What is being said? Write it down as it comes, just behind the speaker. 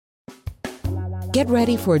Get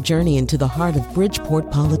ready for a journey into the heart of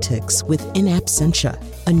Bridgeport politics with In Absentia,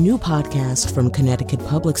 a new podcast from Connecticut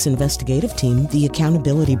Public's investigative team, The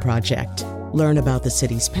Accountability Project. Learn about the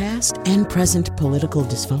city's past and present political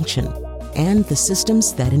dysfunction and the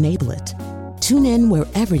systems that enable it. Tune in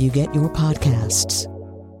wherever you get your podcasts.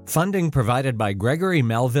 Funding provided by Gregory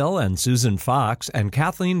Melville and Susan Fox and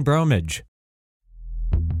Kathleen Bromage.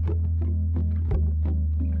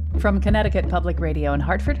 From Connecticut Public Radio in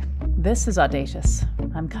Hartford, this is Audacious.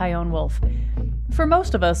 I'm Kyone Wolfe. For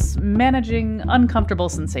most of us, managing uncomfortable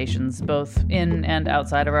sensations, both in and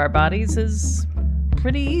outside of our bodies, is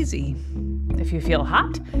pretty easy. If you feel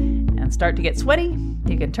hot and start to get sweaty,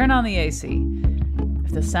 you can turn on the AC.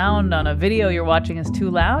 If the sound on a video you're watching is too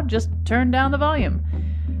loud, just turn down the volume.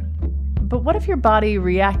 But what if your body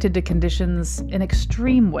reacted to conditions in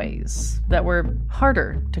extreme ways that were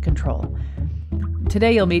harder to control?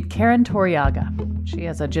 Today you'll meet Karen Torriaga. She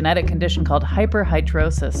has a genetic condition called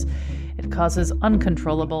hyperhidrosis. It causes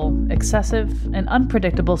uncontrollable, excessive, and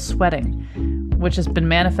unpredictable sweating, which has been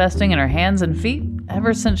manifesting in her hands and feet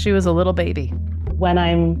ever since she was a little baby. When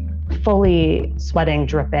I'm fully sweating,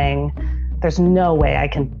 dripping, there's no way I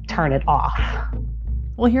can turn it off.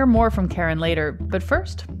 We'll hear more from Karen later, but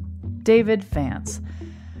first, David Vance.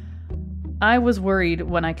 I was worried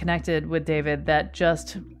when I connected with David that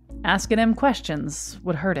just asking him questions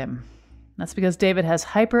would hurt him. That's because David has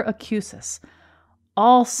hyperacusis.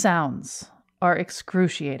 All sounds are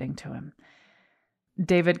excruciating to him.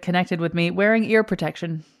 David connected with me wearing ear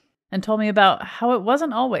protection and told me about how it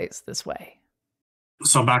wasn't always this way.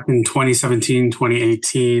 So back in 2017,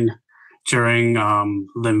 2018, during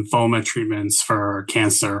lymphoma treatments for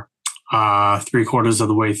cancer, 3/4 of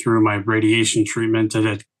the way through my radiation treatment and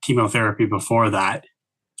a chemotherapy before that,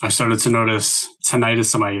 I started to notice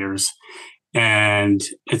tinnitus in my ears. And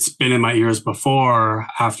it's been in my ears before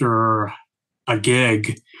after a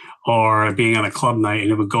gig or being on a club night,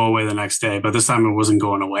 and it would go away the next day. But this time it wasn't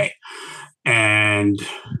going away. And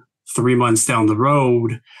 3 months down the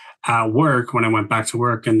road at work, when I went back to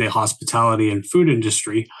work in the hospitality and food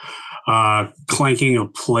industry, clanking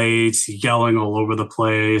of plates, yelling all over the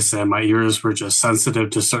place, and my ears were just sensitive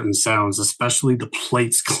to certain sounds, especially the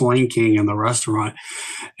plates clanking in the restaurant.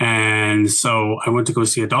 And so I went to go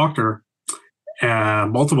see a doctor,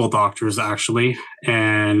 multiple doctors actually,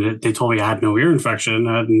 and they told me I had no ear infection.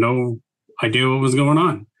 I had no idea what was going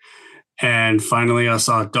on. And finally I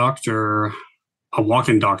saw a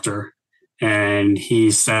walk-in doctor, and he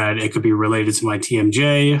said it could be related to my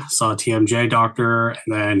TMJ. Saw a TMJ doctor, and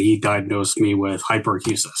then he diagnosed me with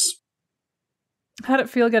hyperacusis. How'd it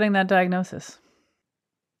feel getting that diagnosis?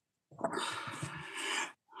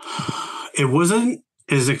 It wasn't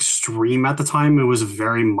as extreme at the time. It was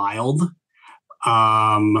very mild.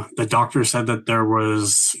 The doctor said that there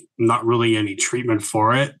was not really any treatment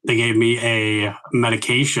for it. They gave me a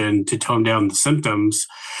medication to tone down the symptoms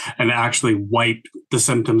and actually wipe the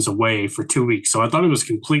symptoms away for 2 weeks. So I thought it was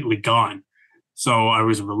completely gone. So I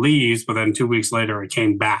was relieved, but then 2 weeks later it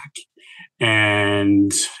came back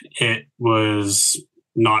and it was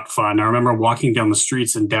not fun. I remember walking down the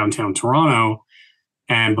streets in downtown Toronto,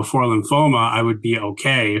 and before lymphoma, I would be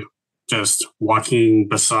okay just walking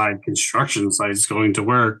beside construction sites going to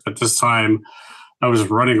work. But this time I was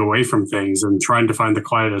running away from things and trying to find the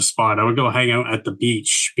quietest spot. I would go hang out at the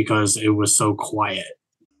beach because it was so quiet.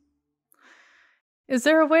 Is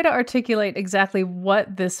there a way to articulate exactly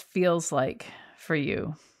what this feels like for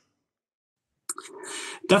you?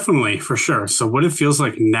 Definitely, for sure. So what it feels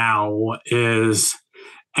like now is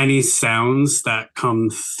any sounds that come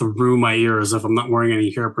through my ears. If I'm not wearing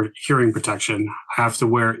any hearing protection, I have to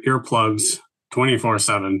wear earplugs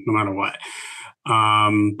 24/7, no matter what.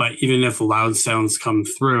 But even if loud sounds come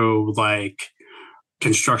through, like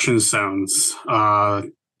construction sounds,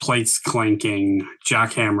 plates clanking,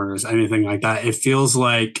 jackhammers, anything like that, it feels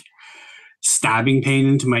like stabbing pain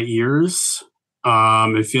into my ears.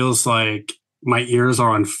 It feels like my ears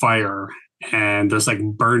are on fire and there's like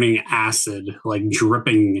burning acid, like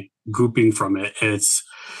dripping, gooping from it. It's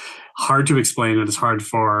hard to explain. It is hard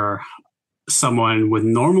for someone with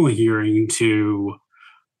normal hearing to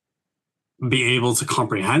be able to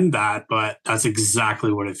comprehend that, but that's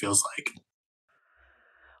exactly what it feels like.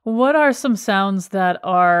 What are some sounds that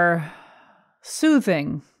are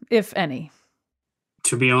soothing, if any?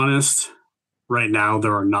 To be honest, right now,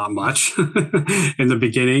 there are not much. In the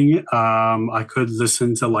beginning, I could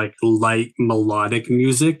listen to like light melodic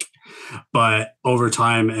music, but over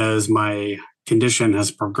time, as my condition has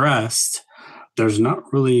progressed, there's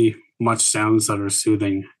not really much sounds that are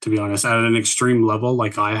soothing, to be honest. At an extreme level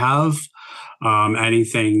like I have,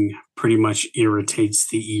 Anything pretty much irritates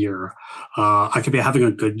the ear. I could be having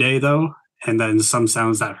a good day though, and then some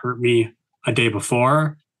sounds that hurt me a day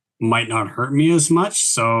before might not hurt me as much.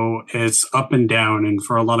 So it's up and down. And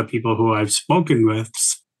for a lot of people who I've spoken with,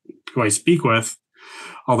 who I speak with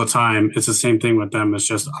all the time, it's the same thing with them. It's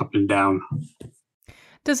just up and down.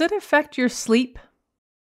 Does it affect your sleep?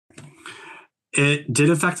 It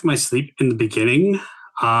did affect my sleep in the beginning,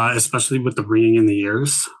 especially with the ringing in the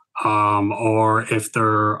ears, or if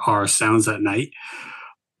there are sounds at night.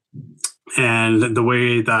 And the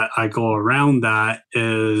way that I go around that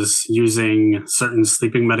is using certain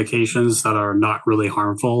sleeping medications that are not really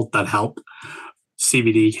harmful that help.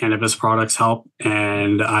 CBD cannabis products help,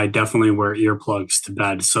 and I definitely wear earplugs to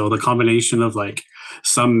bed. So the combination of like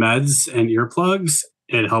some meds and earplugs,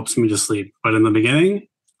 it helps me to sleep. But in the beginning,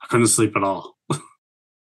 I couldn't sleep at all.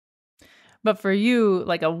 But for you,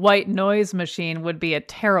 like a white noise machine would be a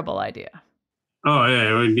terrible idea. Oh yeah,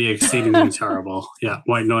 it would be exceedingly terrible. Yeah,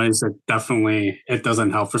 white noise, it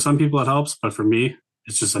doesn't help. For some people it helps, but for me,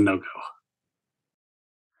 it's just a no-go.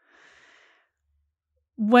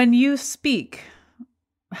 When you speak,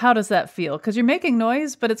 how does that feel? Because you're making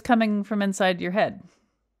noise, but it's coming from inside your head.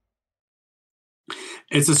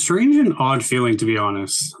 It's a strange and odd feeling, to be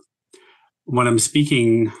honest. When I'm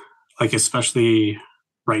speaking, like especially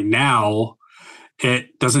right now,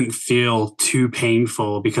 it doesn't feel too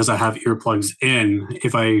painful because I have earplugs in.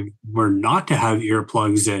 If I were not to have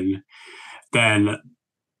earplugs in, then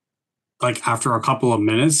like after a couple of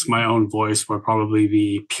minutes, my own voice would probably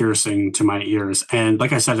be piercing to my ears. And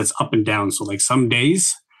like I said, it's up and down. So like some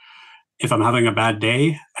days, if I'm having a bad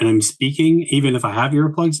day and I'm speaking, even if I have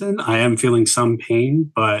earplugs in, I am feeling some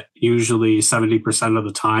pain, but usually 70% of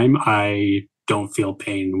the time, I don't feel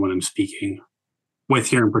pain when I'm speaking with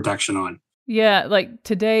hearing protection on. Yeah, like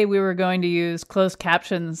today we were going to use closed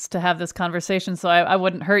captions to have this conversation so I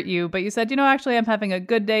wouldn't hurt you. But you said, actually, I'm having a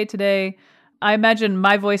good day today. I imagine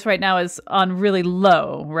my voice right now is on really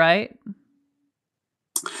low, right?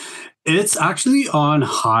 It's actually on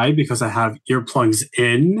high because I have earplugs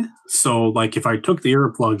in. So like if I took the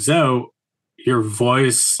earplugs out, your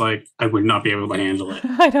voice, like I would not be able to handle it.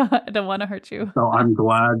 I don't want to hurt you. So I'm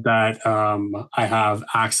glad that I have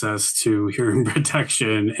access to hearing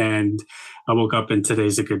protection, and I woke up and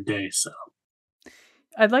today's a good day. So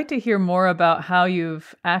I'd like to hear more about how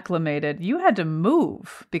you've acclimated. You had to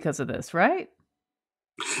move because of this, right?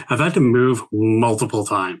 I've had to move multiple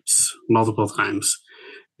times.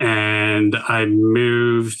 And I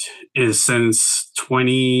moved since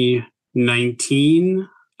 2019.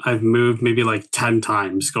 I've moved maybe like 10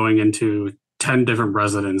 times, going into 10 different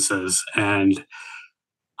residences. And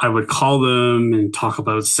I would call them and talk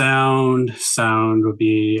about sound. Sound would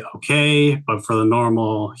be okay, but for the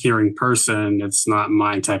normal hearing person, it's not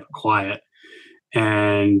my type of quiet.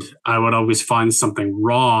 And I would always find something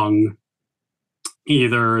wrong.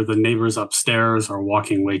 Either the neighbors upstairs are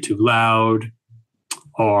walking way too loud,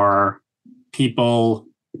 or people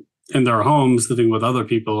in their homes living with other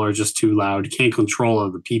people are just too loud, can't control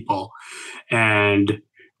other people. And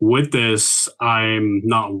with this, I'm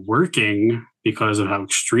not working because of how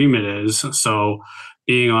extreme it is. So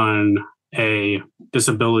being on a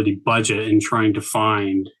disability budget and trying to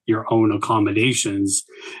find your own accommodations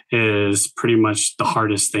is pretty much the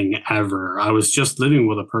hardest thing ever. I was just living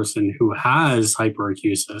with a person who has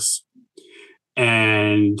hyperacusis,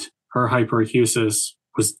 and her hyperacusis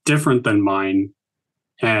was different than mine.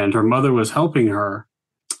 And her mother was helping her,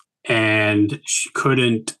 and she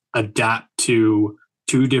couldn't adapt to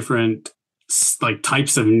two different like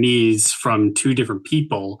types of needs from two different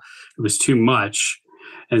people. It was too much.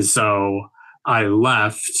 And so I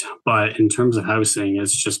left. But in terms of housing,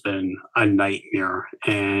 it's just been a nightmare.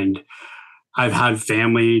 And I've had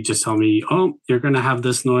family just tell me, oh, you're going to have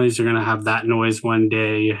this noise, you're going to have that noise one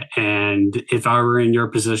day. And if I were in your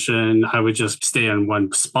position, I would just stay in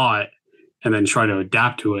one spot and then try to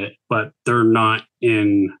adapt to it. But they're not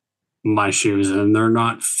in my shoes and they're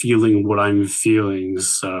not feeling what I'm feeling.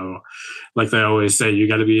 So like they always say, you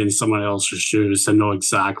got to be in someone else's shoes to know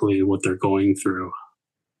exactly what they're going through.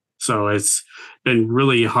 So it's been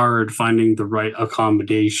really hard finding the right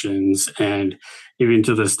accommodations. And even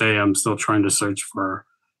to this day, I'm still trying to search for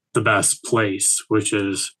the best place, which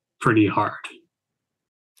is pretty hard.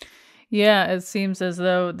 Yeah, it seems as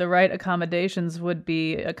though the right accommodations would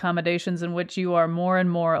be accommodations in which you are more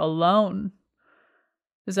and more alone.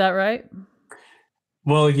 Is that right?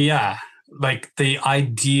 Well, yeah. Like the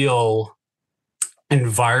ideal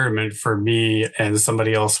environment for me and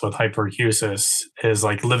somebody else with hyperacusis is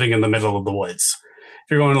like living in the middle of the woods.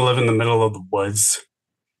 If you're going to live in the middle of the woods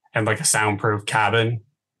and like a soundproof cabin,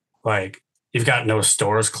 like you've got no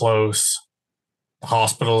stores close, the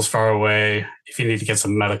hospital's far away. If you need to get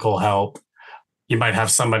some medical help, you might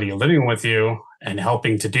have somebody living with you and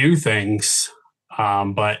helping to do things,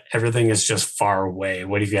 but everything is just far away.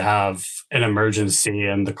 What if you have an emergency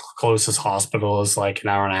and the closest hospital is like an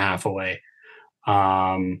hour and a half away?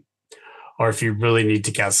 Or if you really need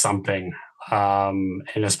to get something, and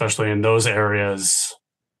especially in those areas,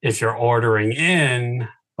 if you're ordering in,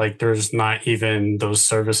 like there's not even those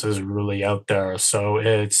services really out there. So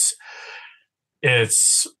it's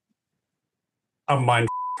a mind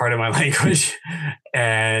part of my language,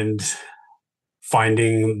 and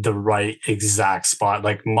finding the right exact spot.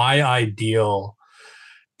 Like my ideal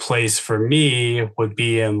place for me would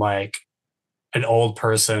be in like an old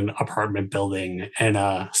person apartment building in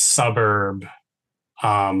a suburb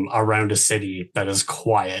around a city that is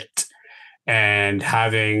quiet, and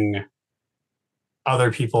having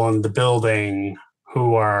other people in the building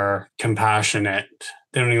who are compassionate.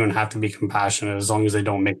 They don't even have to be compassionate as long as they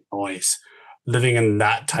don't make noise. Living in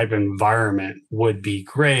that type of environment would be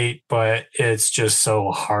great, but it's just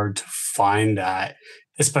so hard to find that,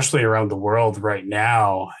 especially around the world right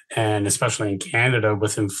now, and especially in Canada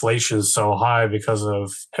with inflation so high because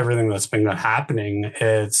of everything that's been happening.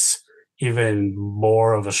 It's even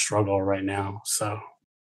more of a struggle right now. So,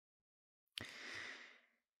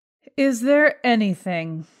 is there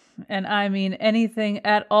anything, and I mean anything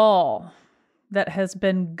at all, that has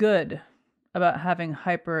been good about having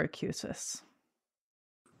hyperacusis?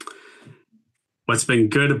 What's been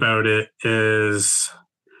good about it is,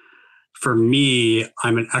 for me,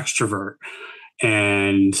 I'm an extrovert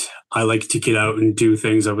and I like to get out and do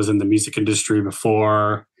things. I was in the music industry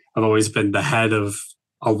before. I've always been the head of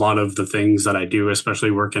a lot of the things that I do,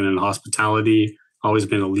 especially working in hospitality. Always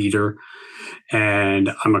been a leader,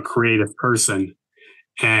 and I'm a creative person.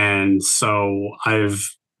 And so I've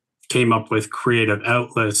came up with creative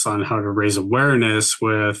outlets on how to raise awareness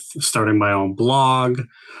with starting my own blog,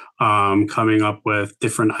 coming up with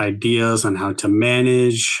different ideas on how to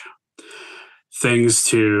manage things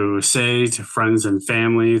to say to friends and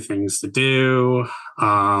family, things to do,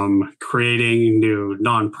 creating new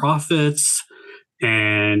nonprofits.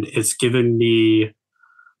 And it's given me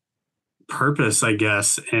purpose, I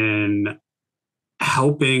guess, in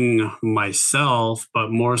helping myself,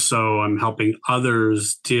 but more so I'm helping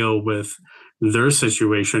others deal with their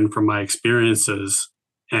situation from my experiences,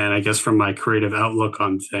 and I guess from my creative outlook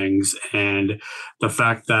on things. And the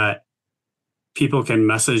fact that people can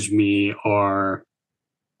message me or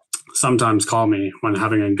sometimes call me when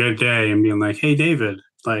having a good day and being like, hey, David,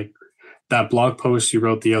 like that blog post you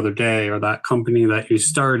wrote the other day or that company that you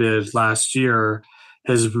started last year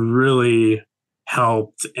has really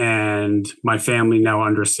helped, and my family now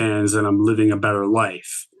understands that I'm living a better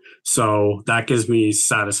life. So that gives me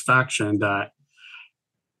satisfaction that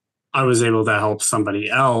I was able to help somebody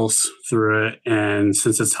else through it. And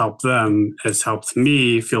since it's helped them, it's helped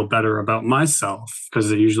me feel better about myself,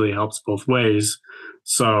 because it usually helps both ways.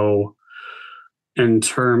 So in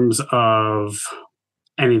terms of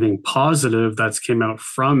anything positive that's came out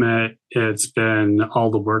from it, it's been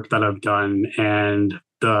all the work that I've done and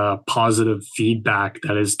the positive feedback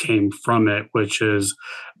that has came from it, which is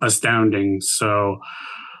astounding. So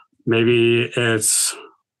maybe it's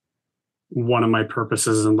one of my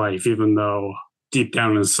purposes in life, even though deep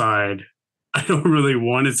down inside, I don't really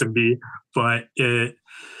want it to be, but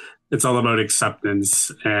it's all about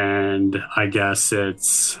acceptance. And I guess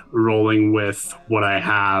it's rolling with what I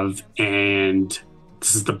have, and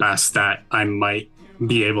this is the best that I might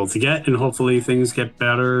be able to get, and hopefully things get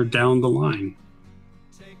better down the line.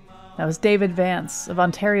 That was David Vance of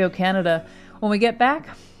Ontario, Canada. When we get back,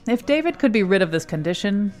 if David could be rid of this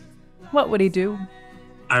condition, what would he do?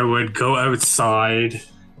 I would go outside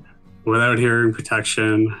without hearing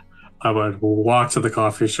protection. I would walk to the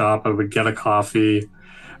coffee shop. I would get a coffee.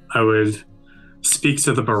 I would speak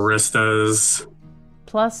to the baristas.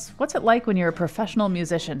 Plus, what's it like when you're a professional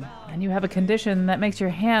musician and you have a condition that makes your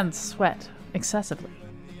hands sweat excessively?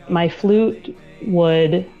 My flute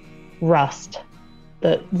would rust.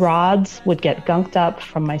 The rods would get gunked up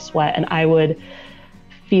from my sweat, and I would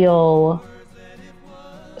feel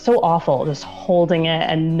so awful just holding it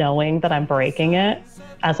and knowing that I'm breaking it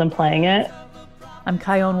as I'm playing it. I'm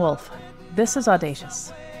Kyone Wolf. This is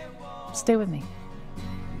Audacious. Stay with me.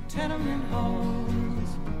 Tenement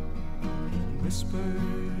halls, whispered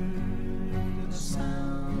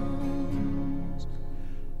sounds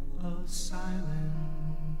of silence.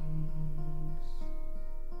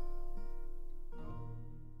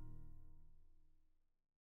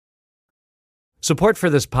 Support for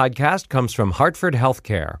this podcast comes from Hartford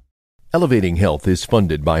Healthcare. Elevating Health is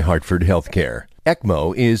funded by Hartford Healthcare.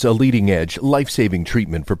 ECMO is a leading-edge, life-saving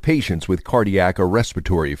treatment for patients with cardiac or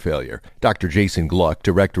respiratory failure. Dr. Jason Gluck,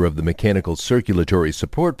 director of the Mechanical Circulatory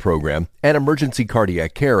Support Program and Emergency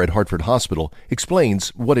Cardiac Care at Hartford Hospital, explains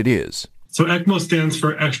what it is. So ECMO stands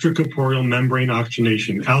for extracorporeal membrane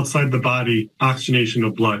oxygenation, outside the body oxygenation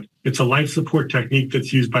of blood. It's a life support technique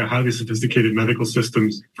that's used by highly sophisticated medical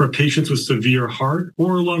systems for patients with severe heart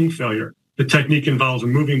or lung failure. The technique involves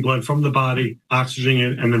removing blood from the body,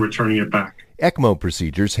 oxygenating it, and then returning it back. ECMO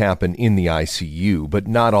procedures happen in the ICU, but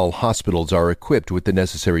not all hospitals are equipped with the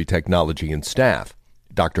necessary technology and staff.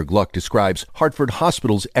 Dr. Gluck describes Hartford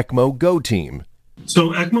Hospital's ECMO Go team.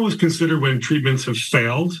 So ECMO is considered when treatments have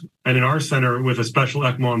failed. And in our center, with a special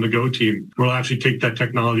ECMO on the Go team, we'll actually take that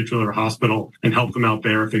technology to their hospital and help them out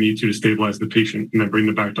there if they need to stabilize the patient and then bring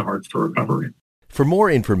them back to Hartford for recovery. For more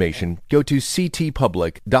information, go to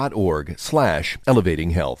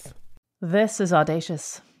ctpublic.org/elevatinghealth. This is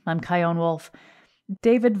Audacious. I'm Kyone Wolf.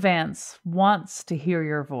 David Vance wants to hear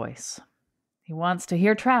your voice. He wants to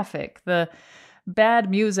hear traffic, the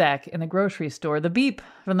bad music in the grocery store, the beep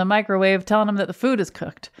from the microwave telling him that the food is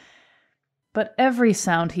cooked. But every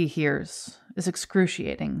sound he hears is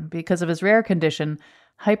excruciating because of his rare condition,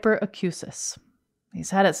 hyperacusis.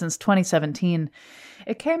 He's had it since 2017.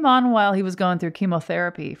 It came on while he was going through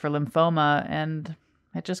chemotherapy for lymphoma, and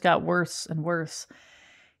it just got worse and worse.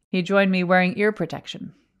 He joined me wearing ear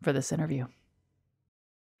protection for this interview.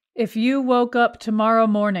 If you woke up tomorrow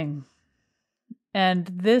morning and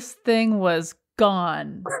this thing was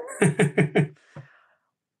gone,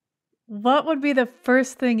 what would be the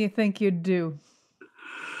first thing you think you'd do?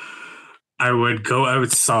 I would go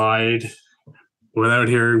outside without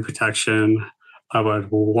hearing protection. I would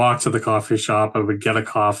walk to the coffee shop. I would get a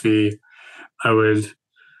coffee. I would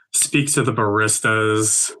speak to the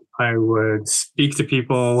baristas. I would speak to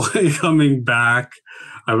people coming back.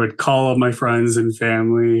 I would call all my friends and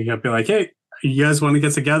family. I'd be like, hey, you guys want to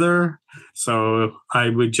get together? So I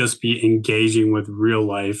would just be engaging with real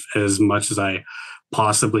life as much as I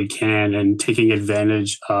possibly can and taking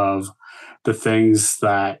advantage of the things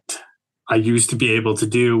that I used to be able to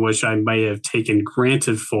do, which I may have taken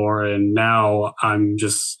granted for. And now I'm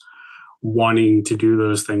just wanting to do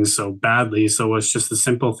those things so badly. So it's just the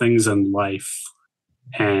simple things in life.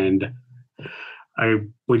 And I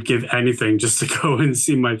would give anything just to go and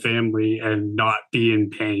see my family and not be in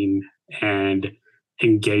pain and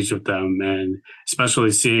engage with them. And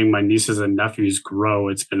especially seeing my nieces and nephews grow,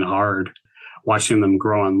 it's been hard watching them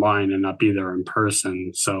grow online and not be there in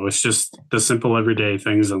person. So it's just the simple everyday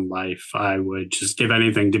things in life. I would just give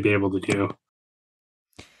anything to be able to do.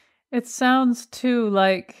 It sounds too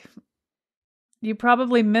like you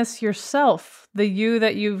probably miss yourself, the you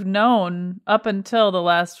that you've known up until the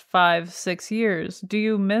last 5-6 years. Do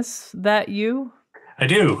you miss that you? I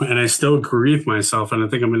do. And I still grieve myself. And I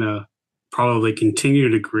think I'm going to probably continue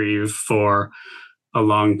to grieve for a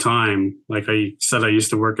long time. Like I said, I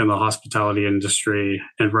used to work in the hospitality industry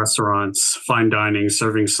and restaurants, fine dining,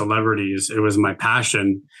 serving celebrities. It was my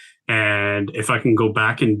passion. And if I can go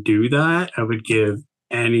back and do that, I would give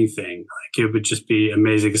anything. Like it would just be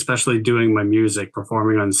amazing, especially doing my music,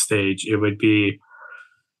 performing on stage. It would be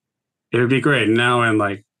great. And now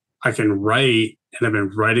I can write, and I've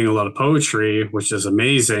been writing a lot of poetry, which is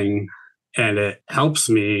amazing. And it helps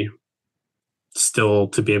me still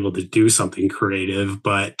to be able to do something creative,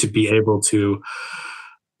 but to be able to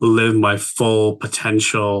live my full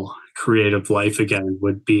potential creative life again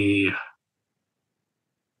would be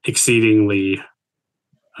exceedingly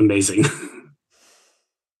amazing.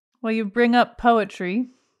 Well, you bring up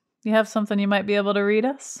poetry. You have something you might be able to read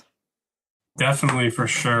us? Definitely, for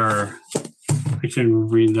sure. I can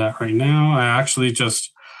read that right now. I actually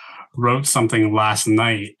just wrote something last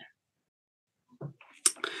night.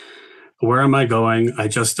 Where am I going? I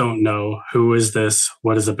just don't know. Who is this?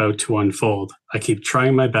 What is about to unfold? I keep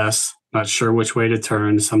trying my best, not sure which way to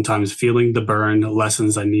turn, sometimes feeling the burn,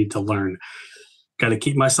 lessons I need to learn. Got to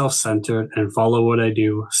keep myself centered and follow what I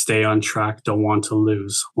do. Stay on track, don't want to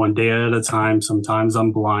lose. One day at a time, sometimes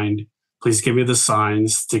I'm blind. Please give me the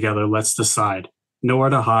signs. Together, let's decide.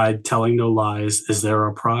 Nowhere to hide, telling no lies. Is there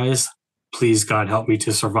a prize? Please, God, help me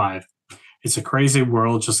to survive. It's a crazy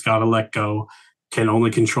world, just gotta let go. Can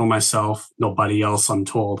only control myself, nobody else, I'm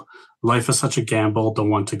told. Life is such a gamble, don't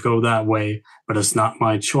want to go that way, but it's not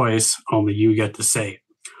my choice, only you get to say.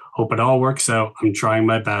 Hope it all works out, I'm trying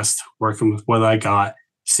my best, working with what I got,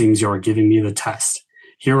 seems you're giving me the test.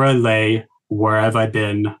 Here I lay, where have I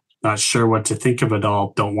been? Not sure what to think of it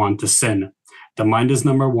all, don't want to sin. The mind is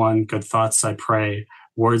number one, good thoughts I pray,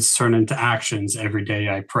 words turn into actions, every day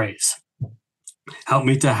I praise. Help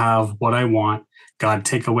me to have what I want. God,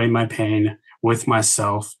 take away my pain with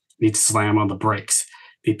myself. Need to slam on the brakes.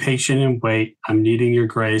 Be patient and wait. I'm needing your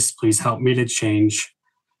grace. Please help me to change.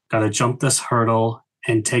 Gotta jump this hurdle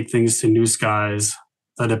and take things to new skies.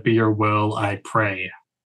 Let it be your will, I pray.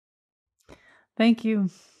 Thank you.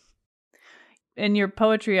 In your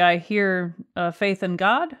poetry, I hear faith in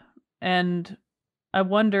God, and I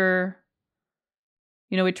wonder,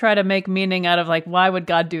 we try to make meaning out of like, why would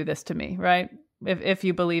God do this to me, right? If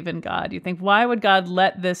you believe in God, you think, why would God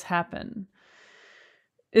let this happen?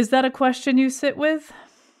 Is that a question you sit with?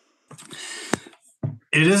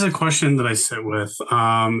 It is a question that I sit with,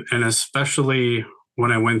 and especially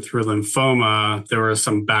when I went through lymphoma, there were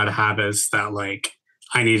some bad habits that like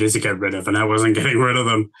I needed to get rid of, and I wasn't getting rid of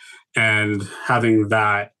them. And having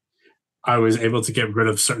that, I was able to get rid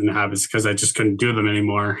of certain habits because I just couldn't do them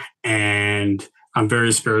anymore. And I'm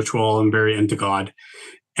very spiritual and very into God.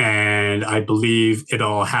 And I believe it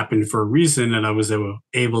all happened for a reason, and I was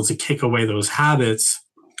able to kick away those habits.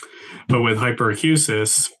 But with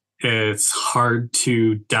hyperacusis, it's hard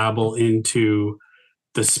to dabble into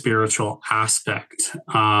the spiritual aspect.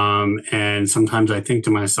 And sometimes I think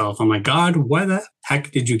to myself, I'm like, God, why the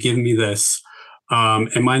heck did you give me this?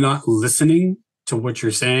 Am I not listening to what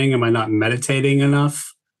you're saying? Am I not meditating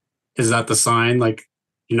enough? Is that the sign? Like,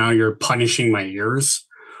 you're punishing my ears?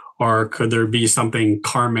 Or could there be something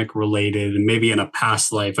karmic related? And maybe in a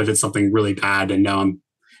past life, I did something really bad and now I'm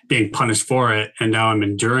being punished for it. And now I'm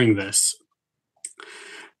enduring this.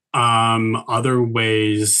 Other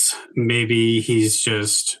ways, maybe he's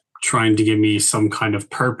just trying to give me some kind of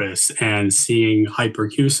purpose, and seeing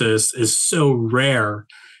hyperacusis is so rare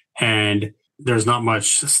and there's not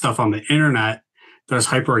much stuff on the internet. There's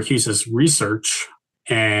hyperacusis research,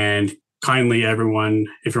 and kindly everyone,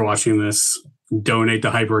 if you're watching this, donate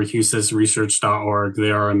to hyperacusisresearch.org.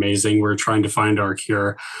 They are amazing. We're trying to find our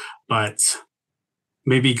cure, but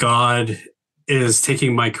maybe God is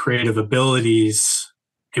taking my creative abilities,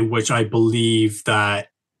 in which I believe that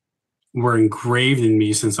were engraved in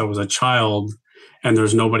me since I was a child, and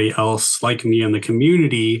there's nobody else like me in the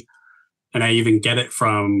community. And I even get it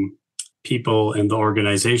from people in the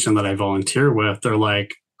organization that I volunteer with. They're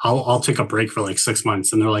like, I'll take a break for like 6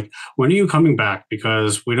 months. And they're like, when are you coming back?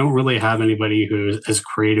 Because we don't really have anybody who's as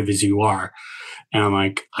creative as you are. And I'm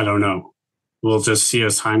like, I don't know. We'll just see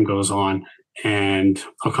as time goes on. And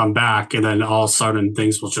I'll come back, and then all of a sudden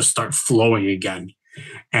things will just start flowing again.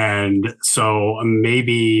 And so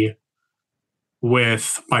maybe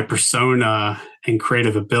with my persona and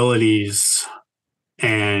creative abilities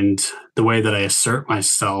and the way that I assert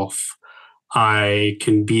myself, I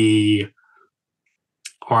can be,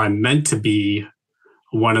 or I'm meant to be,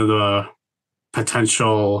 one of the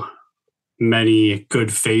potential many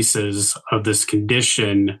good faces of this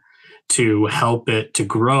condition to help it to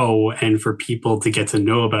grow and for people to get to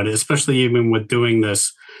know about it, especially even with doing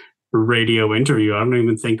this radio interview. I don't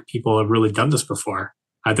even think people have really done this before.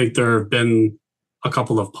 I think there have been a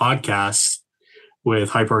couple of podcasts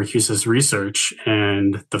with hyperacusis research,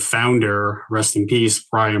 and the founder, rest in peace,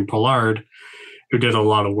 Brian Pollard, who did a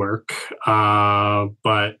lot of work.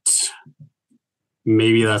 But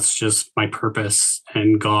maybe that's just my purpose,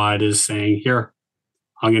 and God is saying, here,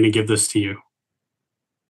 I'm going to give this to you.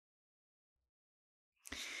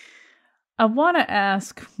 I want to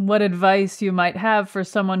ask what advice you might have for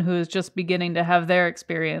someone who is just beginning to have their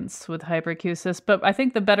experience with hyperacusis. But I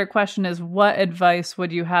think the better question is, what advice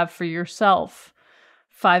would you have for yourself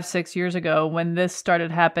 5-6 years ago when this started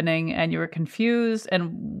happening and you were confused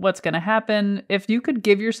and what's going to happen? If you could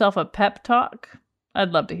give yourself a pep talk, I'd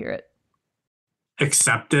love to hear it.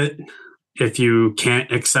 Accept it. If you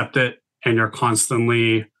can't accept it and you're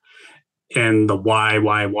constantly in the why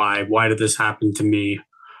did this happen to me?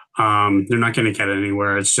 You're not going to get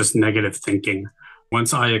anywhere. It's just negative thinking.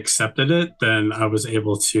 Once I accepted it, then I was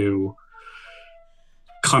able to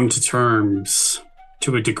come to terms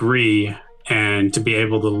to a degree and to be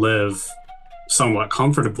able to live somewhat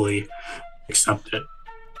comfortably. Accept it,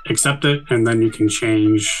 and then you can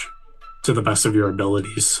change to the best of your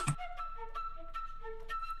abilities.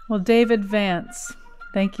 Well, David Vance,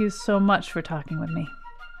 thank you so much for talking with me.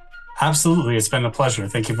 Absolutely. It's been a pleasure.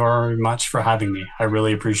 Thank you very much for having me. I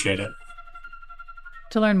really appreciate it.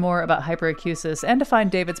 To learn more about hyperacusis and to find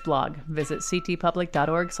David's blog, visit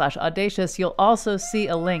ctpublic.org/audacious. You'll also see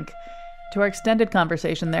a link to our extended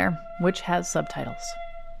conversation there, which has subtitles.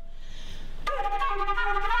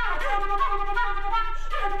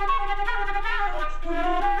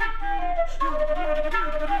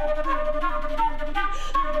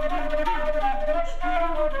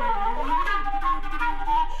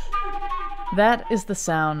 That is the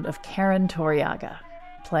sound of Karen Torriaga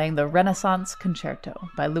playing the Renaissance Concerto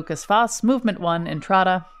by Lucas Foss, Movement 1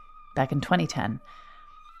 Entrada, back in 2010.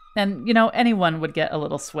 And, anyone would get a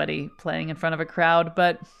little sweaty playing in front of a crowd,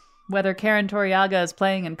 but whether Karen Torriaga is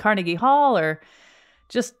playing in Carnegie Hall or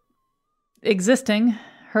just existing,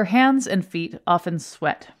 her hands and feet often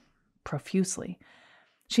sweat profusely.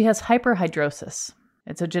 She has hyperhidrosis.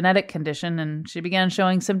 It's a genetic condition, and she began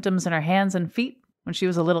showing symptoms in her hands and feet when she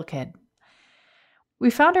was a little kid. We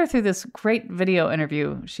found her through this great video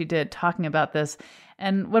interview she did talking about this,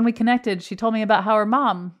 and when we connected, she told me about how her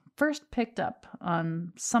mom first picked up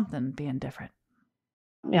on something being different.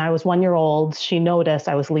 I was 1 year old. She noticed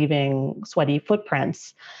I was leaving sweaty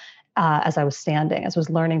footprints as I was standing, as I was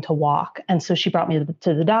learning to walk. And so she brought me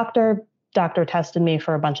to the doctor. Doctor tested me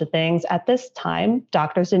for a bunch of things. At this time,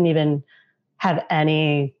 doctors didn't even have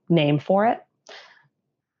any name for it.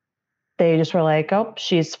 They just were like, oh,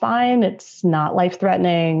 she's fine. It's not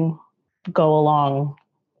life-threatening. Go along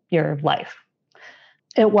your life.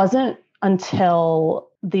 It wasn't until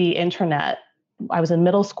the internet, I was in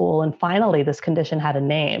middle school, and finally this condition had a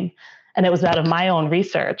name. And it was out of my own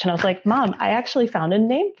research. And I was like, Mom, I actually found a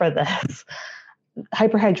name for this.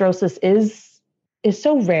 Hyperhidrosis is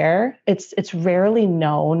so rare. It's rarely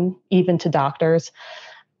known, even to doctors.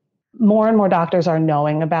 More and more doctors are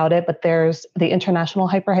knowing about it, but there's the International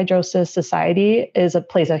Hyperhidrosis Society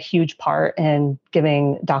plays a huge part in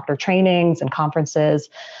giving doctor trainings and conferences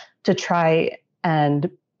to try and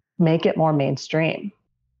make it more mainstream.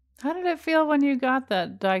 How did it feel when you got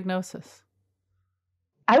that diagnosis?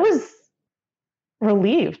 I was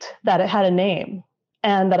relieved that it had a name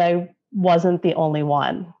and that I wasn't the only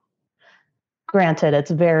one. Granted,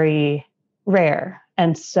 it's very rare,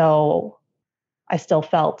 and so I still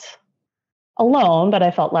felt alone, but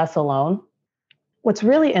I felt less alone. What's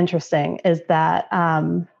really interesting is that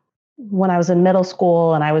when I was in middle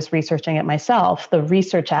school and I was researching it myself, the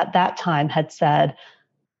research at that time had said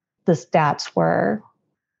the stats were,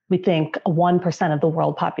 we think 1% of the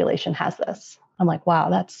world population has this. I'm like, wow,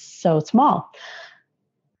 that's so small.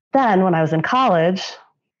 Then when I was in college,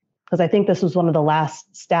 because I think this was one of the last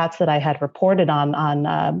stats that I had reported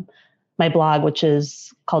on my blog, which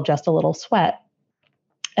is called Just a Little Sweat.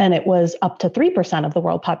 And it was up to 3% of the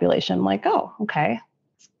world population. I'm like, oh, okay,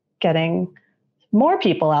 it's getting more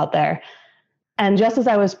people out there. And just as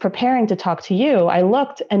I was preparing to talk to you, I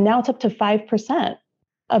looked, and now it's up to 5%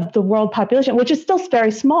 of the world population, which is still very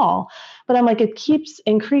small. But I'm like, it keeps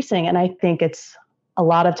increasing. And I think it's a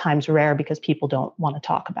lot of times rare because people don't want to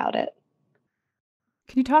talk about it.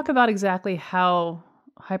 Can you talk about exactly how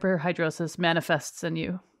hyperhidrosis manifests in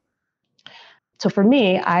you? So for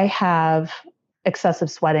me, I have excessive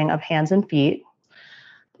sweating of hands and feet.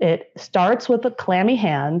 It starts with a clammy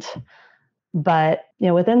hand, but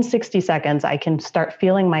within 60 seconds, I can start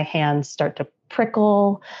feeling my hands start to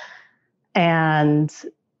prickle. And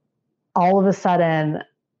all of a sudden,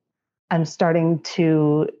 I'm starting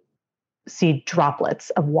to see droplets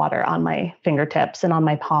of water on my fingertips and on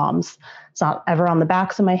my palms. It's not ever on the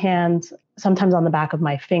backs of my hands, sometimes on the back of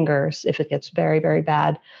my fingers if it gets very, very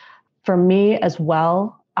bad. For me as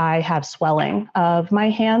well, I have swelling of my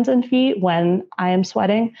hands and feet when I am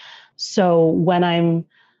sweating. So when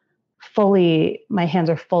my hands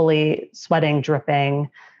are fully sweating, dripping,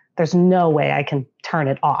 there's no way I can turn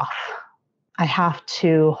it off. I have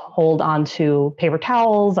to hold on to paper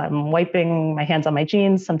towels. I'm wiping my hands on my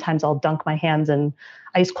jeans. Sometimes I'll dunk my hands in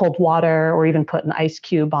ice cold water or even put an ice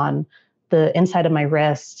cube on the inside of my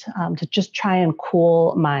wrist to just try and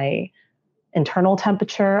cool my internal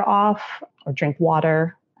temperature off, or drink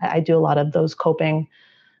water. I do a lot of those coping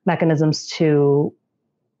mechanisms to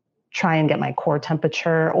try and get my core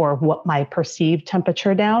temperature or what my perceived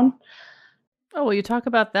temperature down. Oh, well, you talk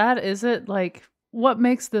about that. Is it what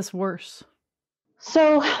makes this worse?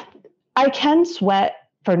 So I can sweat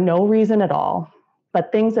for no reason at all,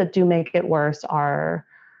 but things that do make it worse are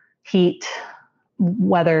heat,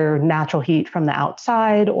 whether natural heat from the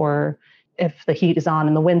outside or if the heat is on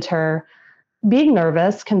in the winter. Being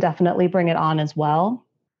nervous can definitely bring it on as well.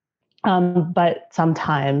 But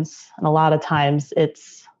sometimes, and a lot of times,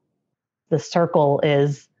 the circle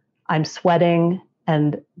is I'm sweating,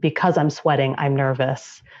 and because I'm sweating, I'm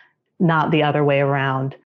nervous, not the other way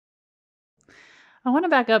around. I want to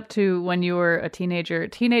back up to when you were a teenager.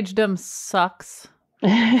 Teenagedom sucks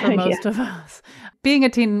for most of us. Being a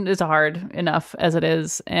teen is hard enough as it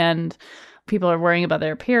is, and people are worrying about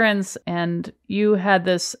their appearance, and you had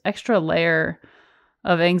this extra layer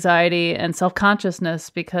of anxiety and self-consciousness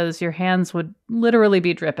because your hands would literally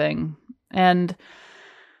be dripping. And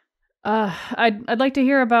I'd like to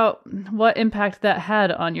hear about what impact that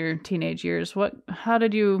had on your teenage years. How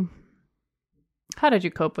did you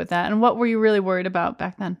cope with that, and what were you really worried about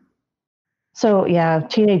back then? So yeah,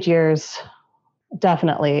 teenage years,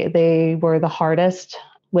 definitely. They were the hardest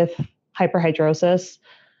with hyperhidrosis.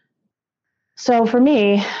 So for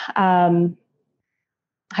me,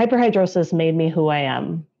 hyperhidrosis made me who I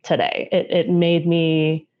am today.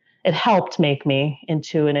 It helped make me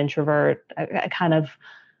into an introvert. I kind of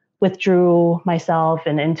withdrew myself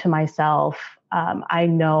and into myself. I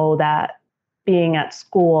know that being at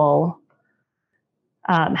school,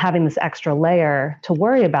 having this extra layer to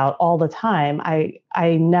worry about all the time,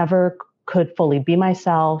 I never could fully be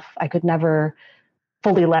myself. I could never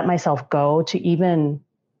fully let myself go to even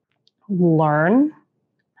learn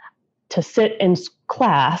to sit in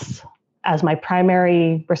class as my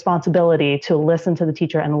primary responsibility to listen to the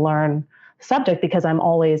teacher and learn the subject, because I'm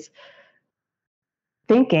always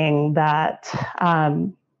thinking that,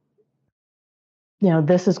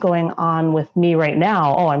 this is going on with me right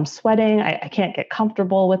now. Oh, I'm sweating. I can't get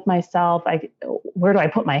comfortable with myself. Where do I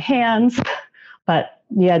put my hands? But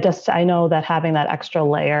yeah, just I know that having that extra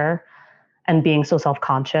layer and being so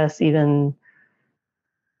self-conscious, even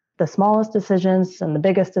the smallest decisions and the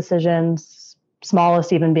biggest decisions,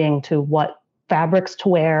 smallest even being to what fabrics to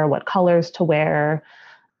wear, what colors to wear,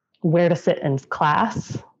 where to sit in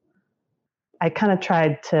class. I kind of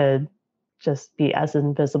tried to just be as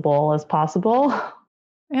invisible as possible.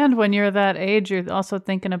 And when you're that age, you're also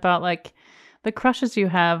thinking about like the crushes you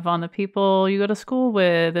have on the people you go to school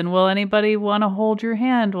with, and will anybody want to hold your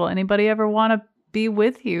hand? Will anybody ever want to be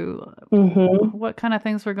with you? Mm-hmm. What kind of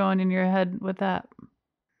things were going in your head with that?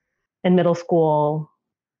 In middle school,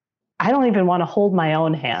 I don't even want to hold my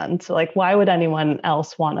own hand. So, like, why would anyone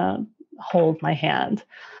else want to hold my hand?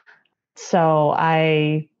 So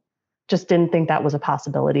I just didn't think that was a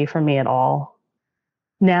possibility for me at all.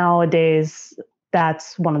 Nowadays,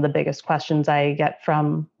 that's one of the biggest questions I get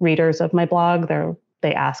from readers of my blog.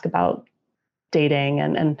 They ask about dating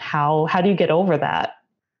and how do you get over that?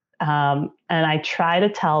 And I try to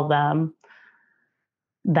tell them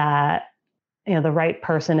that the right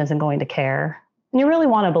person isn't going to care. And you really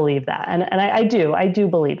want to believe that. And I do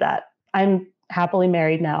believe that. I'm happily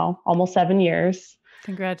married now, almost 7 years.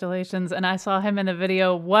 Congratulations. And I saw him in the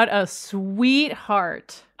video. What a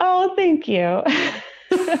sweetheart. Oh, thank you.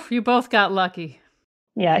 You both got lucky.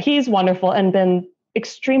 Yeah, he's wonderful and been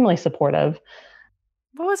extremely supportive.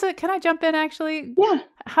 What was it? Can I jump in actually? Yeah.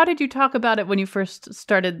 How did you talk about it when you first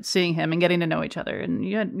started seeing him and getting to know each other? And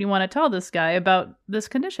you want to tell this guy about this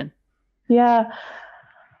condition? Yeah.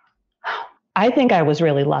 I think I was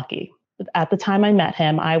really lucky. At the time I met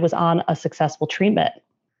him, I was on a successful treatment.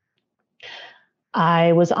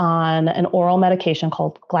 I was on an oral medication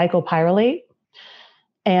called glycopyrrolate,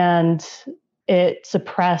 and it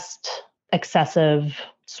suppressed excessive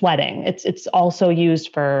sweating. It's also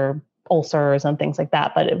used for ulcers and things like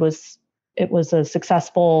that, but it was a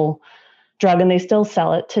successful drug, and they still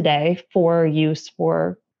sell it today for use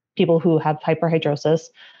for people who have hyperhidrosis.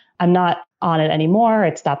 I'm not on it anymore.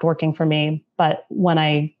 It stopped working for me. But when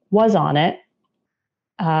I was on it,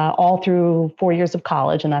 all through 4 years of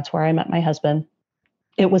college, and that's where I met my husband,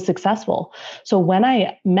 it was successful. So when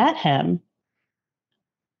I met him,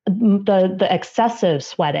 the excessive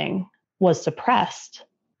sweating was suppressed,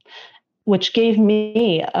 which gave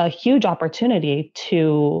me a huge opportunity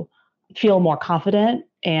to feel more confident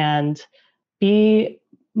and be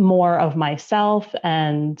more of myself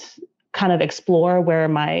and kind of explore where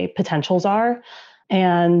my potentials are.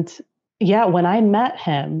 And yeah, when I met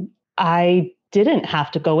him, I didn't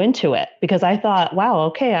have to go into it because I thought, wow,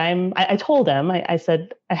 okay, I told him, I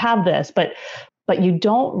said, I have this, but you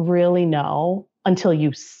don't really know until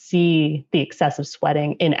you see the excessive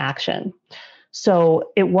sweating in action.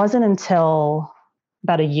 So it wasn't until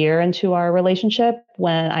about a year into our relationship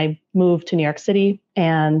when I moved to New York City,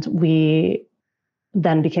 and we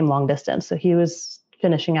then became long distance. So he was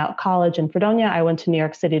finishing out college in Fredonia. I went to New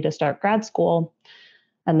York City to start grad school,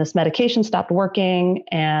 and this medication stopped working.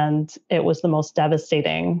 And it was the most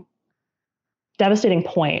devastating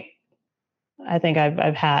point I think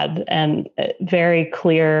I've had. And very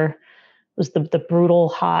clear was the brutal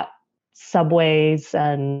hot subways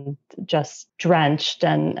and just drenched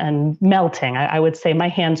and melting. I would say my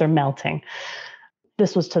hands are melting.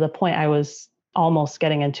 This was to the point I was almost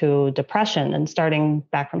getting into depression and starting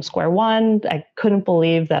back from square one. I couldn't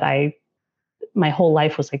believe that my whole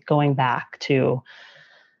life was like going back to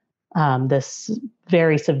this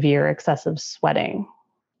very severe excessive sweating.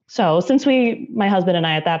 So since my husband and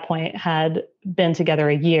I at that point had been together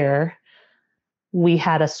a year, we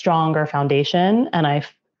had a stronger foundation, and I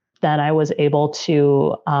then I was able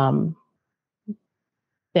to,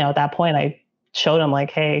 at that point I showed him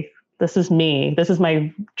like, hey, this is me. This is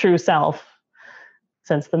my true self.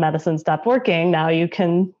 Since the medicine stopped working, now you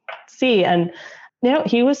can see. And,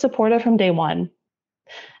 he was supportive from day one.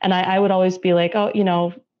 And I would always be like, oh,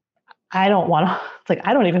 I don't want to, it's like,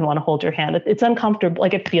 I don't even want to hold your hand. It's uncomfortable.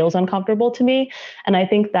 Like it feels uncomfortable to me. And I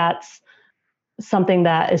think that's something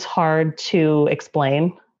that is hard to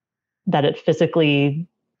explain, that it physically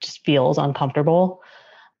just feels uncomfortable.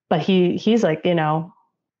 But he's like,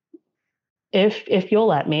 if you'll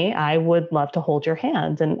let me, I would love to hold your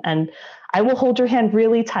hand, and I will hold your hand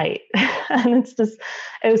really tight. And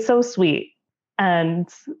it was so sweet. And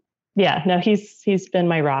yeah, no, he's been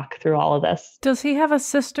my rock through all of this. Does he have a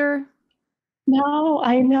sister? No,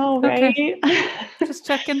 I know, Okay. right? Just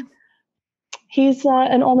checking. He's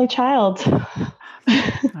an only child.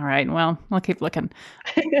 All right. Well, I'll keep looking.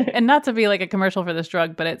 And not to be like a commercial for this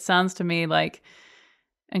drug, but it sounds to me like,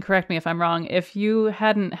 and correct me if I'm wrong, if you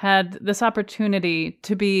hadn't had this opportunity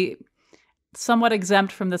to be somewhat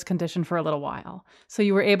exempt from this condition for a little while, so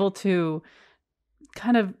you were able to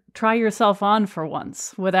kind of try yourself on for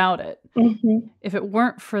once without it. Mm-hmm. If it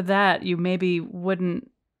weren't for that, you maybe wouldn't.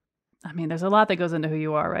 I mean, there's a lot that goes into who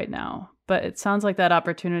you are right now, but it sounds like that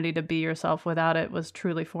opportunity to be yourself without it was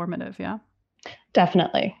truly formative. Yeah.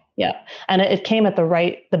 Definitely. Yeah. And it came at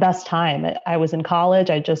the best time. I was in college.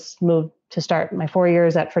 I just moved to start my 4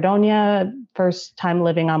 years at Fredonia. First time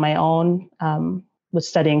living on my own, was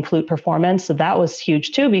studying flute performance. So that was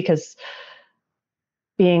huge too, because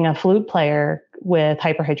being a flute player with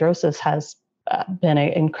hyperhidrosis has been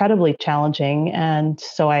incredibly challenging. And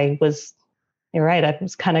so you're right, I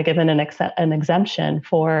was kind of given an exemption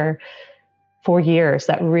for 4 years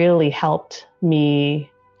that really helped me.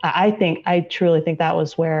 I truly think that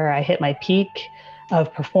was where I hit my peak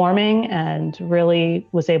of performing and really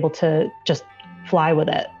was able to just fly with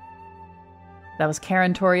it. That was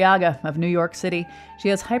Karen Torriaga of New York City. She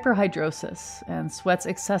has hyperhidrosis and sweats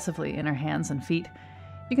excessively in her hands and feet.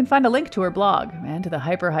 You can find a link to her blog and to the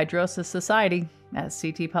Hyperhidrosis Society at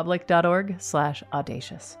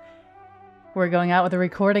ctpublic.org/audacious. We're going out with a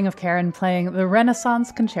recording of Karen playing the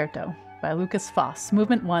Renaissance Concerto by Lucas Foss,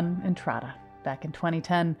 Movement 1 Entrada, back in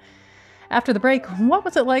 2010. After the break, what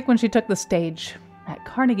was it like when she took the stage at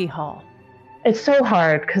Carnegie Hall? It's so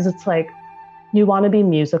hard because it's like you want to be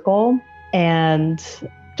musical and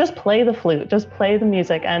just play the flute, just play the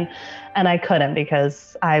music. And I couldn't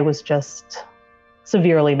because I was just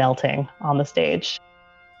severely melting on the stage.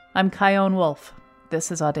 I'm Kyone Wolf.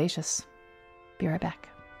 This is Audacious. Be right back.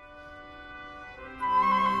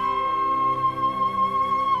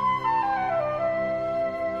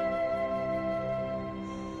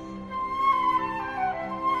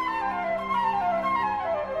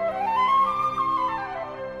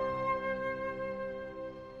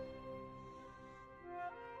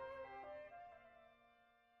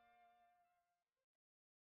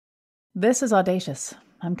 This is Audacious.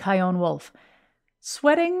 I'm Kyone Wolf.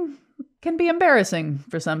 Sweating can be embarrassing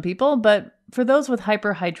for some people, but for those with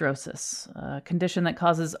hyperhidrosis, a condition that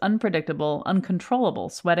causes unpredictable, uncontrollable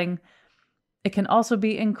sweating, it can also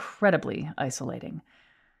be incredibly isolating.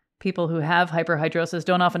 People who have hyperhidrosis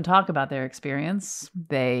don't often talk about their experience.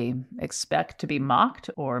 They expect to be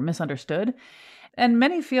mocked or misunderstood, and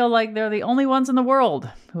many feel like they're the only ones in the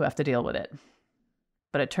world who have to deal with it.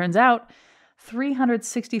 But it turns out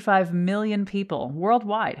 365 million people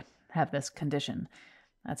worldwide have this condition.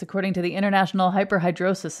 That's according to the International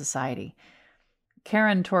Hyperhidrosis Society.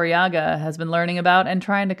 Karen Torriaga has been learning about and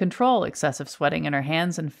trying to control excessive sweating in her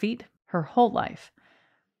hands and feet her whole life.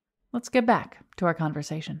 Let's get back to our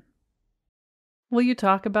conversation. Will you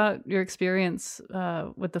talk about your experience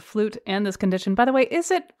with the flute and this condition? By the way,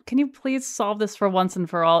 can you please solve this for once and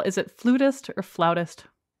for all? Is it flutist or flautist?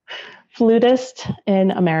 Flutist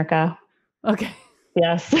in America. Okay.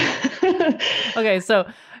 Yes. Okay, so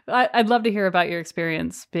I'd love to hear about your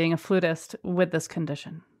experience being a flutist with this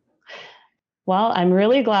condition. Well, I'm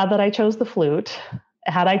really glad that I chose the flute.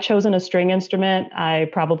 Had I chosen a string instrument, I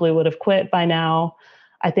probably would have quit by now.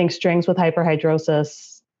 I think strings with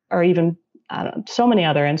hyperhidrosis, or even so many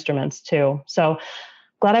other instruments too. So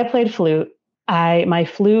glad I played flute. My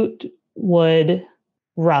flute would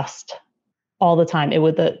rust all the time. It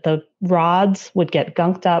would, the rods would get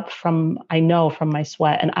gunked up from my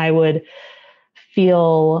sweat, and I would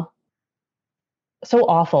feel so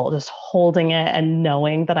awful just holding it and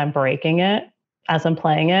knowing that I'm breaking it as I'm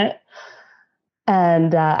playing it.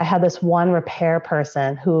 And I had this one repair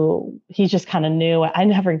person who he just kind of knew. I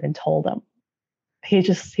never even told him. He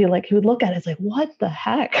would look at it, it's like, what the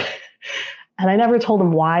heck? And I never told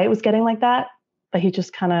him why it was getting like that. but he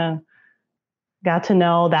just kind of got to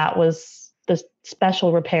know that was the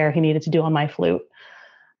special repair he needed to do on my flute.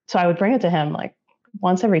 So I would bring it to him like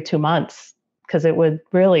once every 2 months because it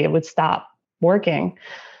would stop working.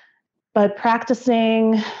 But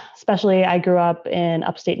practicing, especially I grew up in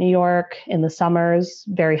upstate New York in the summers,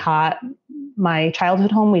 very hot. My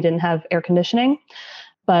childhood home, we didn't have air conditioning.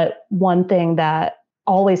 But one thing that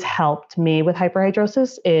always helped me with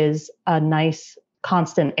hyperhidrosis is a nice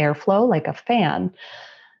constant airflow, like a fan.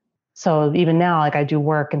 So even now, like I do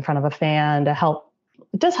work in front of a fan to help.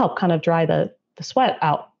 It does help kind of dry the sweat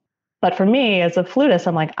out. But for me as a flutist,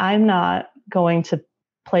 I'm like, I'm not going to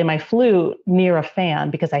play my flute near a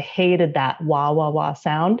fan because I hated that wah, wah, wah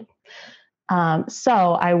sound. So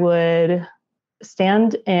I would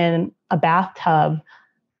stand in a bathtub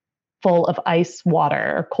full of ice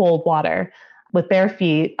water or cold water with bare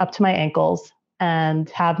feet up to my ankles and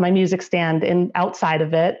have my music stand in outside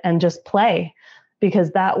of it and just play,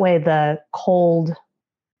 because that way the cold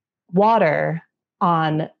water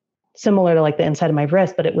on similar to like the inside of my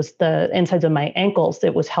wrist, but it was the insides of my ankles.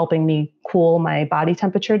 It was helping me cool my body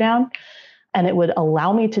temperature down, and it would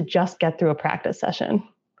allow me to just get through a practice session.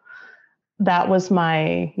 That was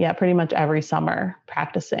my, pretty much every summer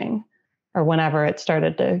practicing, or whenever it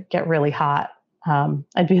started to get really hot.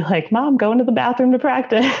 I'd be like, Mom, go into the bathroom to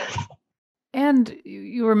practice. And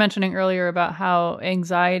you were mentioning earlier about how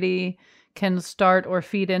anxiety can start or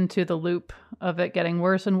feed into the loop of it getting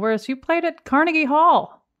worse and worse. You played at Carnegie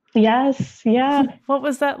Hall. Yes. Yeah. What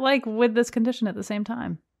was that like with this condition at the same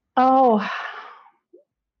time? Oh,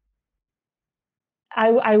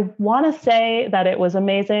 I want to say that it was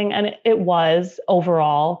amazing, and it was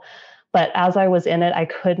overall, but as I was in it, I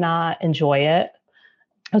could not enjoy it.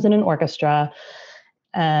 I was in an orchestra,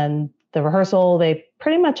 and the rehearsal, they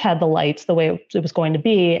pretty much had the lights the way it was going to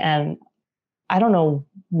be. And I don't know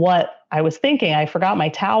what I was thinking. I forgot my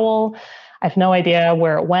towel. I have no idea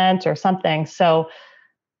where it went or something. So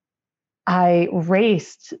I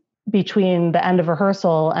raced between the end of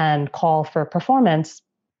rehearsal and call for performance.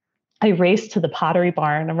 I raced to the Pottery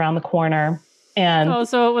Barn around the corner. And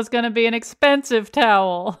so it was going to be an expensive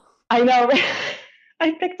towel. I know.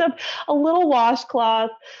 I picked up a little washcloth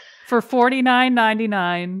for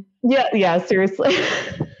 $49.99. Yeah, seriously.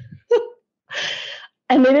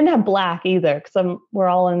 And they didn't have black either, because we're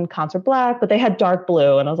all in concert black, but they had dark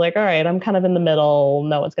blue. And I was like, all right, I'm kind of in the middle.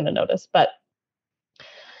 No one's going to notice. But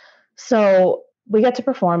so we get to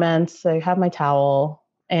performance. I have my towel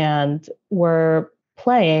and we're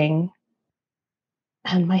playing.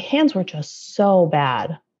 And my hands were just so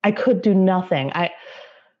bad. I could do nothing. I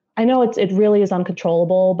know it really is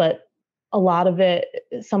uncontrollable, but a lot of it,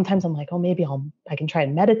 sometimes I'm like, oh, maybe I can try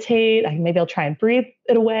and meditate. Maybe I'll try and breathe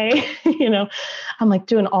it away. I'm like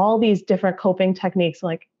doing all these different coping techniques.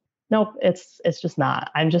 Like, nope, it's just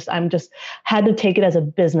not. I'm just had to take it as a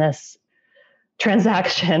business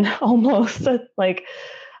transaction almost. Like,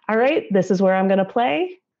 all right, this is where I'm going to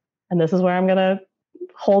play, and this is where I'm going to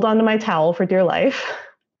hold on to my towel for dear life.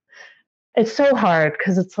 It's so hard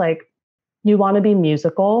because it's like you want to be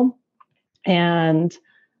musical and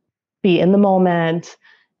be in the moment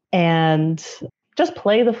and just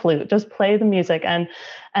play the flute, just play the music. And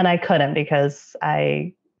I couldn't, because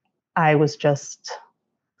I was just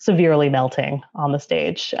severely melting on the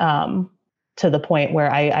stage, to the point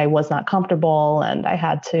where I was not comfortable, and I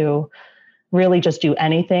had to really just do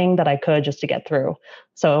anything that I could just to get through.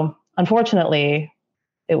 So unfortunately,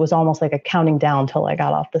 it was almost like a counting down till I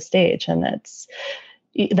got off the stage. And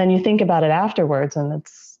then you think about it afterwards, and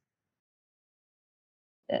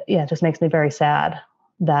it just makes me very sad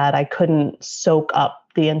that I couldn't soak up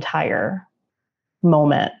the entire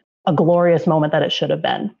moment, a glorious moment that it should have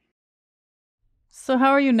been. So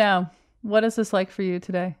how are you now? What is this like for you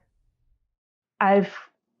today? I've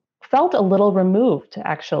felt a little removed,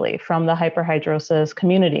 actually, from the hyperhidrosis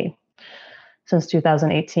community since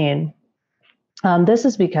 2018. This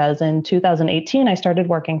is because in 2018, I started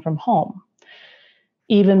working from home,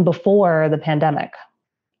 even before the pandemic.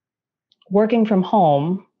 Working from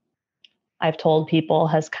home, I've told people,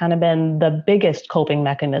 has kind of been the biggest coping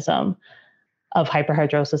mechanism of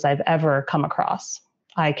hyperhidrosis I've ever come across.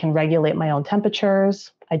 I can regulate my own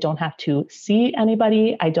temperatures. I don't have to see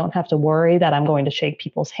anybody. I don't have to worry that I'm going to shake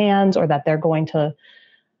people's hands or that they're going to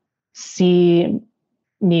see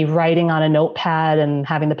me writing on a notepad and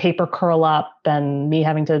having the paper curl up and me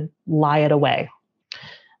having to lie it away.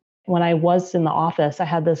 When I was in the office, I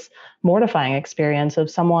had this mortifying experience of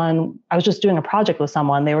someone, I was just doing a project with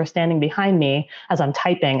someone. They were standing behind me as I'm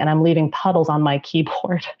typing, and I'm leaving puddles on my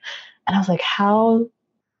keyboard. And I was like, how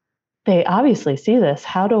they obviously see this.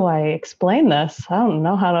 How do I explain this? I don't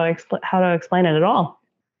know how to explain it at all.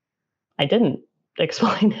 I didn't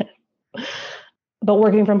explain it. But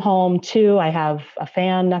working from home too, I have a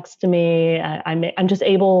fan next to me. I'm just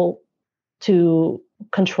able to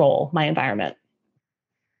control my environment.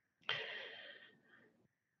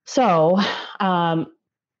 So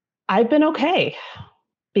I've been okay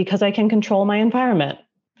because I can control my environment.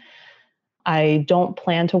 I don't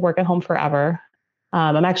plan to work at home forever.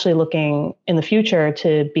 I'm actually looking in the future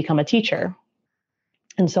to become a teacher.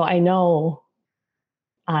 And so I know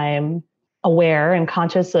I'm aware and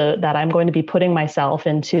conscious that I'm going to be putting myself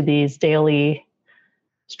into these daily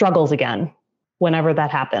struggles again whenever that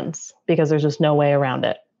happens, because there's just no way around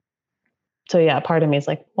it. So yeah, part of me is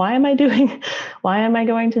like, why am I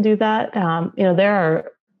going to do that? There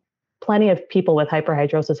are plenty of people with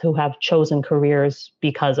hyperhidrosis who have chosen careers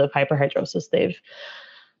because of hyperhidrosis. They've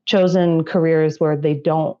chosen careers where they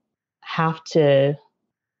don't have to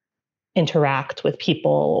interact with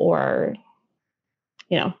people or,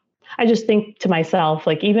 I just think to myself,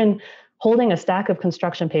 like even holding a stack of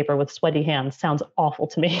construction paper with sweaty hands sounds awful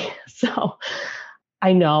to me. So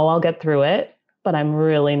I know I'll get through it, but I'm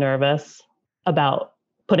really nervous about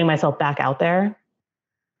putting myself back out there.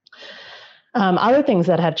 Other things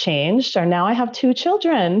that have changed are now I have 2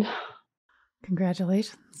 children.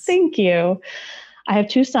 Congratulations. Thank you. I have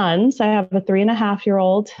 2 sons. I have a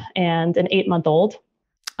 3.5-year-old and an 8-month-old.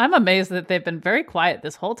 I'm amazed that they've been very quiet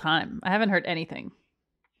this whole time. I haven't heard anything.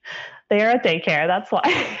 They are at daycare. That's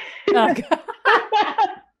why. Okay.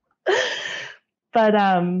 But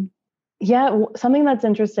something that's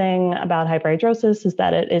interesting about hyperhidrosis is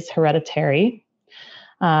that it is hereditary.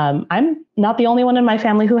 I'm not the only one in my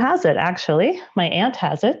family who has it, actually. My aunt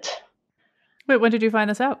has it. Wait, when did you find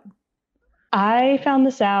this out? I found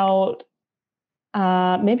this out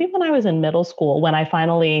maybe when I was in middle school, when I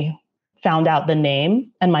finally found out the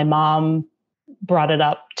name, and my mom brought it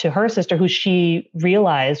up to her sister, who she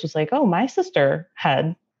realized was like, oh, my sister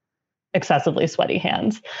had excessively sweaty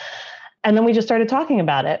hands. And then we just started talking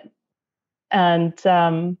about it. And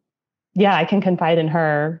I can confide in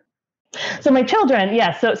her. So my children,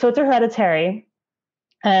 so it's hereditary.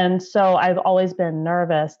 And so I've always been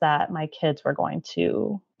nervous that my kids were going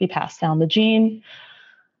to be passed down the gene.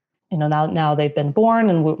 Now they've been born,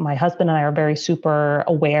 and my husband and I are very super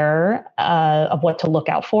aware of what to look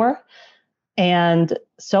out for. And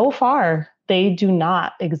so far, they do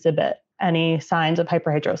not exhibit any signs of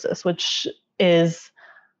hyperhidrosis, which is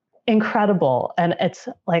incredible. And it's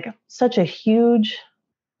like such a huge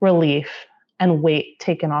relief and weight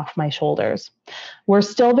taken off my shoulders. We're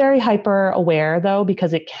still very hyper aware though,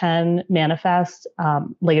 because it can manifest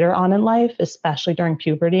later on in life, especially during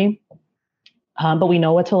puberty. But we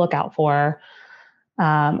know what to look out for.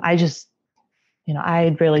 I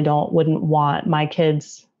really wouldn't want my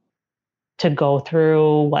kids to go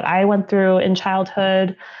through what I went through in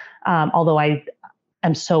childhood. Although I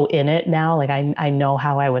am so in it now, like I know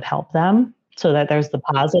how I would help them so that there's the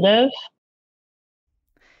positive.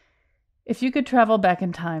 If you could travel back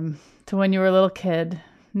in time to when you were a little kid,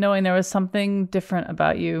 knowing there was something different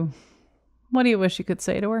about you, what do you wish you could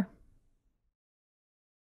say to her?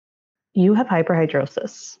 You have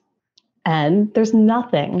hyperhidrosis, and there's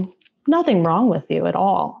nothing wrong with you at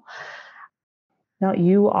all. No,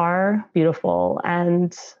 you are beautiful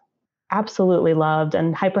and absolutely loved,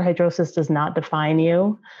 and hyperhidrosis does not define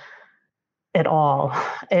you at all.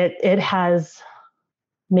 It has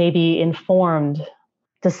maybe informed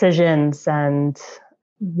decisions and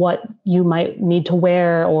what you might need to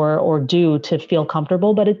wear or do to feel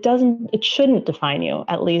comfortable, but it shouldn't define you.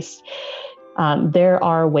 At least there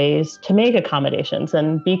are ways to make accommodations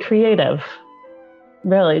and be creative.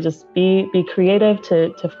 Really, just be creative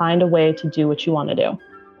to find a way to do what you want to do.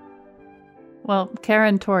 Well,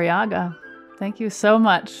 Karen Torriaga, thank you so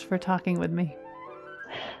much for talking with me.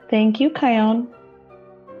 Thank you, Kion.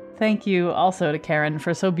 Thank you also to Karen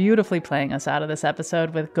for so beautifully playing us out of this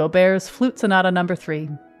episode with Gaubert's Flute Sonata No. 3,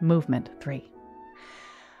 Movement 3.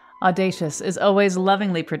 Audacious is always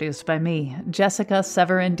lovingly produced by me, Jessica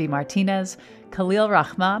Severin DeMartinez, Khalil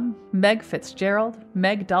Rahman, Meg Fitzgerald,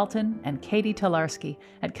 Meg Dalton, and Katie Tolarski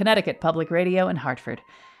at Connecticut Public Radio in Hartford.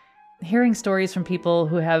 Hearing stories from people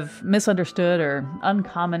who have misunderstood or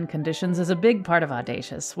uncommon conditions is a big part of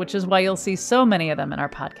Audacious, which is why you'll see so many of them in our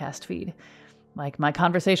podcast feed. Like my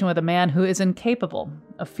conversation with a man who is incapable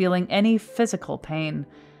of feeling any physical pain,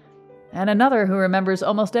 and another who remembers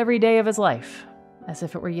almost every day of his life as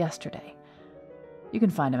if it were yesterday. You can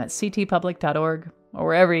find him at ctpublic.org or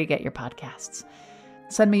wherever you get your podcasts.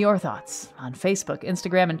 Send me your thoughts on Facebook,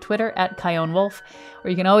 Instagram, and Twitter at Chion Wolf, or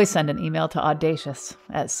you can always send an email to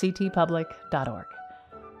audacious@ctpublic.org.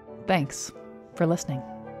 Thanks for listening.